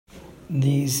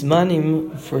The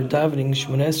zmanim for davening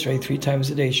Shmoneh Esrei 3 times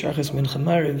a day, Shachas, Mincha,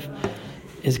 Mariv,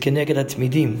 is Keneged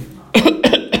HaTmidim.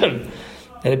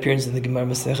 That appears in the Gemara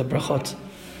Masechet Brachot.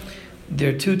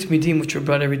 There are 2 Tmidim which are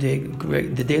brought every day.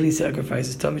 The daily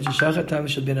sacrifices, Tamid Shachar, Tamid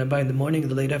Shel Ben Abai in the morning,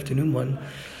 and the late afternoon one.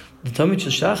 The Tamid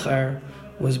Shachar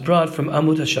was brought from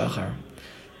Amud HaShachar.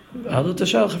 Amud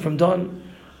HaShachar from dawn.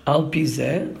 Al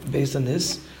Pizeh, based on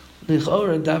this,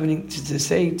 Lichora davening to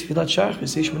say Tfilat Shachar,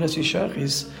 say Shmoneh Esrei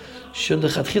Shachar, should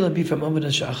lechatchila be from Amud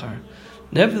HaShachar.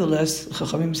 Nevertheless,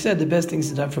 Chachamim said the best thing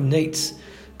is to daven from Nates,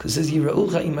 because it says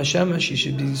Yiraucha im Hashamash, you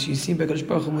should be seen by Kadosh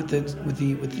Baruch Hu with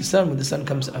the sun when the sun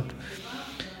comes up.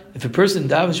 If a person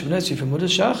davens Shmoneh Esrei from Amud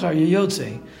HaShachar, you're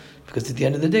Yotzei, because at the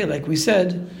end of the day, like we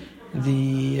said,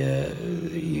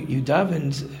 you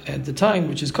davened at the time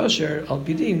which is kosher al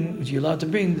pidim, which you're allowed to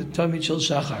bring the Tamid Shel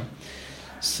Shachar.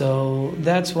 So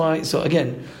that's why. So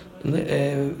again,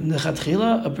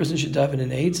 nechatchila, a person should daven in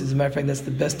Eitz. As a matter of fact, that's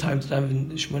the best time to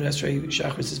daven Shmoneh Esrei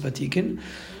Shachar is Vatikin.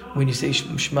 When you say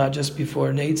Shema just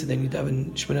before Eitz, and then you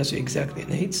daven Shmoneh Esrei exactly in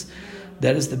Eitz,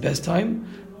 that is the best time.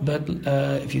 But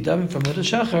if you daven from Amud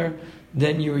HaShachar,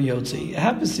 then you're Yotzi. It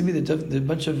happens to be the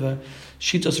bunch of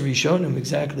Shitos Rishonim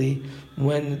exactly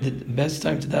when the best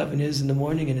time to daven is in the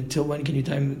morning, and until when can you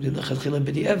time the Lechatchila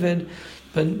B'di Eved.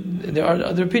 But there are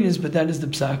other opinions, but that is the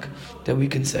psak that we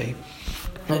can say.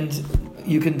 And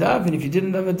you can daven, if you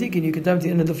didn't daven Tikkun, you can daven at the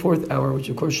end of the 4th hour, which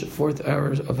of course 4th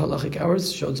hour of halachic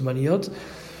hours, Shod Zmaniyot,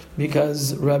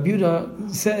 because Rabbi Yehuda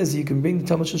says you can bring the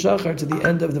Tamid Shel Shachar to the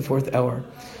end of the 4th hour.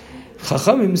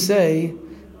 Chachamim say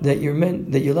that you're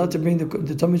allowed to bring the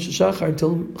Tamid Shel Shachar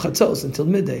until Chatzos, until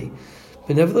midday.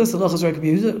 But nevertheless, Allah is like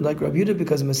Rabbi Yehuda,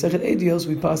 because in Masechet Eidios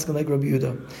we pass like Rabbi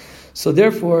Yehuda. So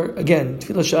therefore, again,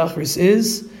 Tfilah Shacharis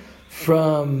is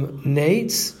from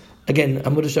Nates. Again,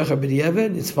 Amud HaShachar B'di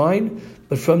Eved, it's fine,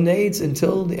 but from Nates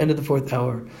until the end of the 4th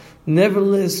hour.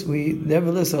 Nevertheless,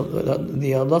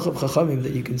 the Allah of Chachamim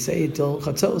that you can say until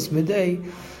Chatzos midday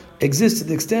exists to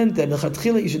the extent that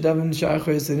Lechatchila you should daven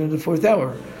Shacharis to the end of the 4th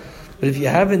hour. But if you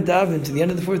haven't davened to the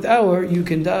end of the 4th hour, you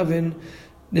can daven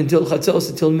until Chatzos,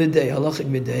 until midday, halachic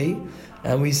midday.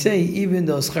 And we say, even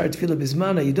though Schar Tefillah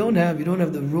Bismana, you don't have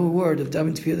the reward of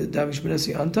daven Tefillah, daven Shmoneh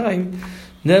Esrei on time.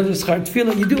 Nevertheless, Schar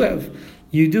Tefillah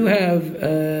you do have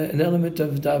an element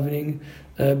of davening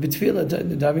b'tefillah,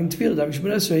 davening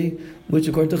Shmoneh Esrei, which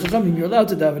according to Chachamim, you're allowed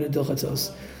to daven until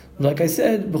Chatzos. Like I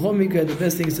said, b'chol mikra, the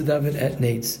best thing is to daven at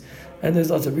Nates. And there's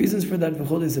lots of reasons for that.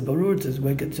 B'chol is a barur,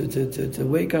 to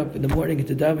wake up in the morning and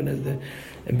to daven,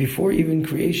 and before even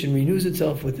creation renews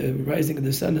itself with the rising of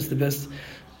the sun, that's the best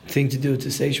thing to do,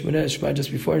 to say Shema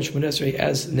just before and Shmoneh Esrei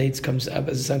as Nates comes up,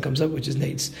 as the sun comes up, which is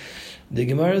Nates. The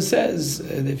Gemara says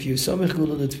that if you somech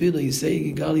gula l'tefillah, you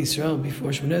say Yigal Yisrael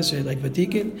before Shmoneh Esrei like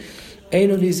Vatikin,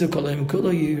 Eino Nisa Kolayim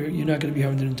Kula, you're not going to be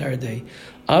harmed the entire day.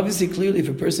 Obviously, clearly, if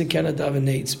a person cannot daven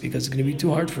Nates because it's going to be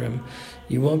too hard for him,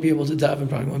 you won't be able to daven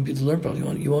properly, you won't be able to learn properly,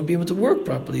 you won't be able to work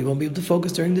properly, you won't be able to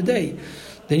focus during the day.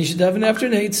 Then you should daven after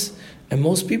Nates. And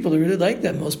most people are really like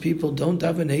that. Most people don't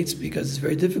daven Nates because it's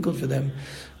very difficult for them.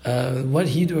 What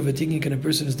hidur of a tikkun can a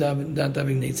person who's not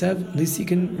davening Nates have? At least he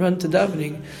can run to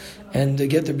davening and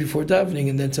get there before davening,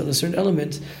 and then tell a certain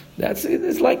element.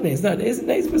 It's like Nates. Not isn't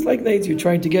Nates, but it's like Nates. You're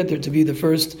trying to get there to be the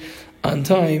first on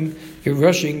time. You're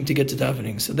rushing to get to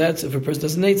davening. So that's if a person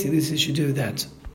doesn't Nates, at least he should do that.